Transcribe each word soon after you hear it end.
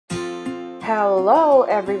Hello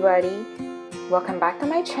everybody, welcome back to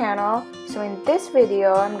my channel. So in this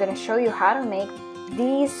video I'm gonna show you how to make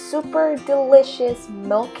these super delicious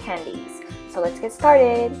milk candies. So let's get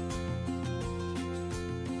started.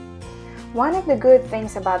 One of the good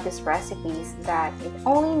things about this recipe is that it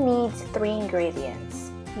only needs 3 ingredients.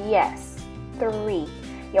 Yes, 3.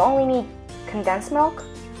 You only need condensed milk,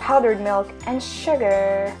 powdered milk, and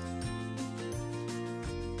sugar.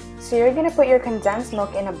 So you're going to put your condensed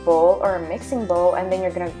milk in a bowl or a mixing bowl, and then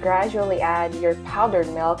you're going to gradually add your powdered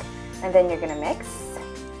milk, and then you're going to mix.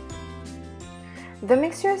 The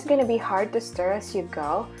mixture is going to be hard to stir as you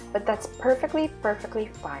go, but that's perfectly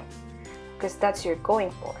fine, because that's what you're going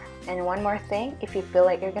for. And one more thing, if you feel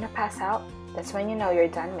like you're going to pass out, that's when you know you're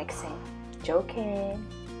done mixing. Joking.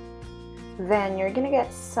 Then you're going to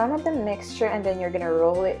get some of the mixture, and then you're going to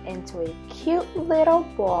roll it into a cute little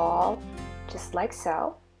ball, just like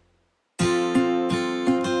so.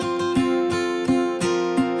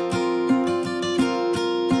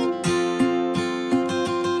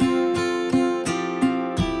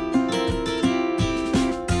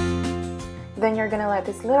 Then you're gonna let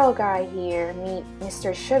this little guy here meet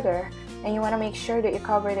Mr. Sugar, and you want to make sure that you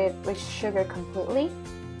covered it with sugar completely.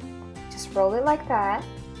 Just roll it like that.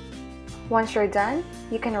 Once you're done,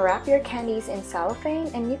 you can wrap your candies in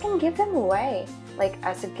cellophane and you can give them away, like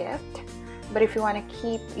as a gift. But if you want to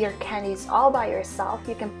keep your candies all by yourself,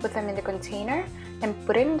 you can put them in the container and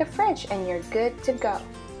put it in the fridge and you're good to go.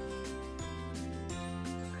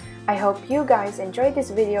 I hope you guys enjoyed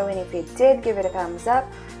this video, and if you did, give it a thumbs up.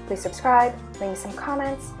 Please subscribe, leave me some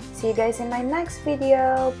comments. See you guys in my next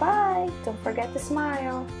video. Bye! Don't forget to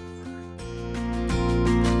smile.